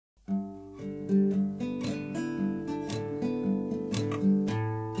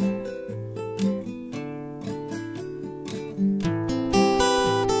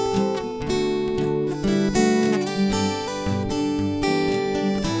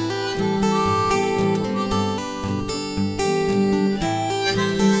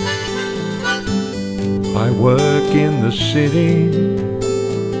I work in the city,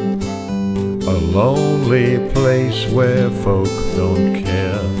 a lonely place where folk don't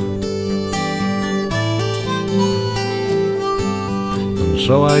care. And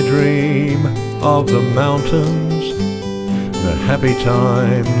so I dream of the mountains, the happy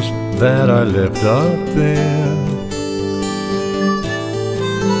times that I lived up there.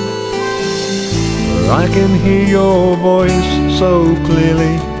 I can hear your voice so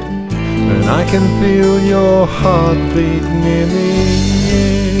clearly, and I can feel your heartbeat near me.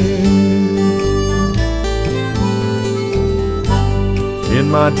 In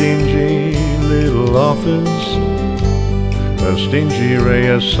my dingy little office, a stingy ray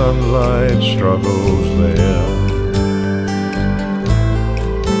of sunlight struggles there.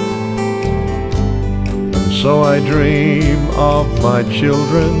 And so I dream of my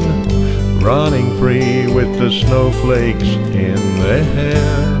children running free with the snowflakes in their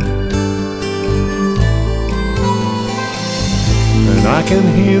hair. And I can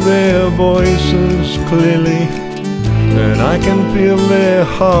hear their voices clearly, and I can feel their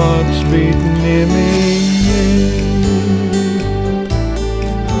hearts beat near me.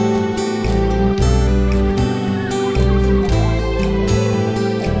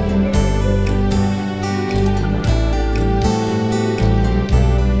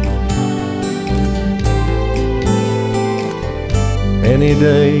 Any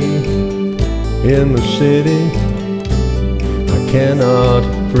day in the city, I cannot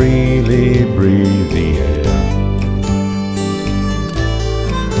freely breathe the air.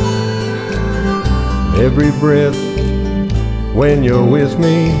 Every breath when you're with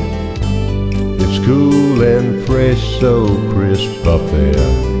me, it's cool and fresh, so crisp up there.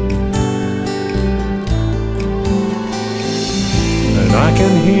 And I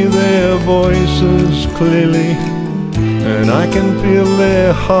can hear their voices clearly, and I can feel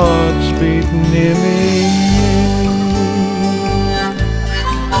their hearts beat near me.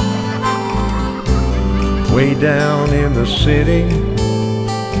 Way down in the city,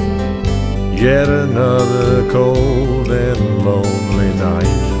 yet another cold and lonely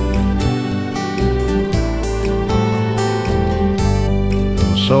night.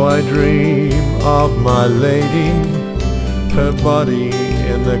 And so I dream of my lady, her body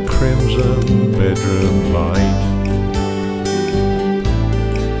in the crimson bedroom light.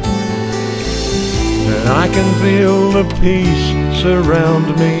 And I can feel the peace surround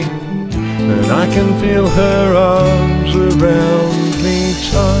me, and I can feel her arms around me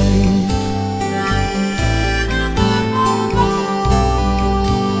tight.